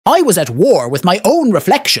I was at war with my own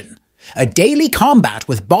reflection, a daily combat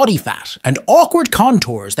with body fat and awkward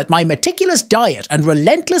contours that my meticulous diet and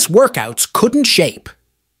relentless workouts couldn't shape.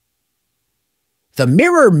 The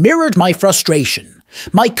mirror mirrored my frustration,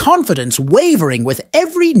 my confidence wavering with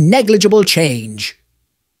every negligible change.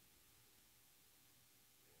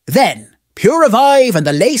 Then, Puravive and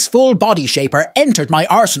the lace-full body shaper entered my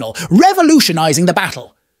arsenal, revolutionizing the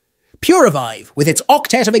battle. Puravive, with its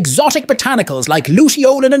octet of exotic botanicals like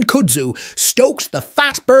luteolin and kudzu, stoked the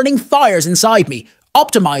fat-burning fires inside me,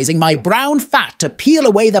 optimizing my brown fat to peel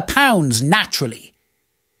away the pounds naturally.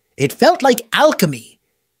 It felt like alchemy,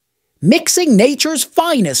 mixing nature's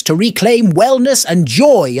finest to reclaim wellness and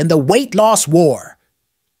joy in the weight loss war.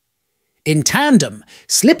 In tandem,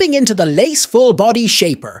 slipping into the lace-full body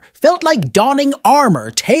shaper felt like donning armor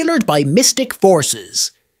tailored by mystic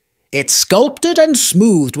forces. It sculpted and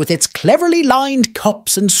smoothed with its cleverly lined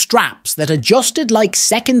cups and straps that adjusted like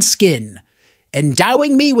second skin,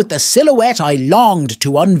 endowing me with the silhouette I longed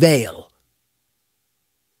to unveil.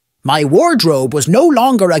 My wardrobe was no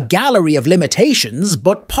longer a gallery of limitations,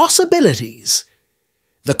 but possibilities.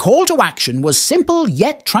 The call to action was simple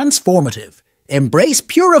yet transformative. Embrace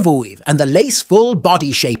Puravive and the lace-full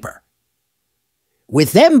body shaper.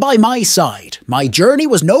 With them by my side, my journey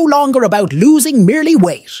was no longer about losing merely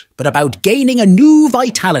weight, but about gaining a new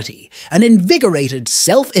vitality, an invigorated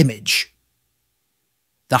self-image.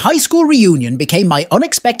 The high school reunion became my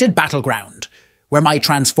unexpected battleground, where my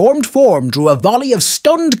transformed form drew a volley of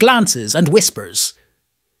stunned glances and whispers.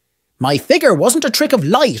 My figure wasn't a trick of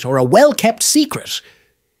light or a well-kept secret.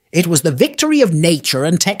 It was the victory of nature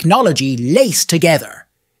and technology laced together.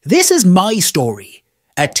 This is my story,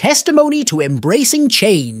 a testimony to embracing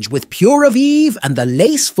change with Puravive and the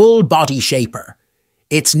lace-full body shaper.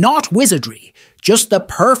 It's not wizardry, just the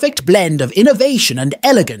perfect blend of innovation and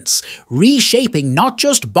elegance, reshaping not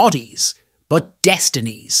just bodies, but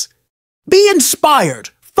destinies. Be inspired,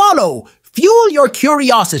 follow, fuel your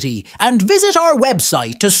curiosity, and visit our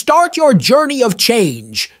website to start your journey of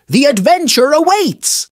change. The adventure awaits!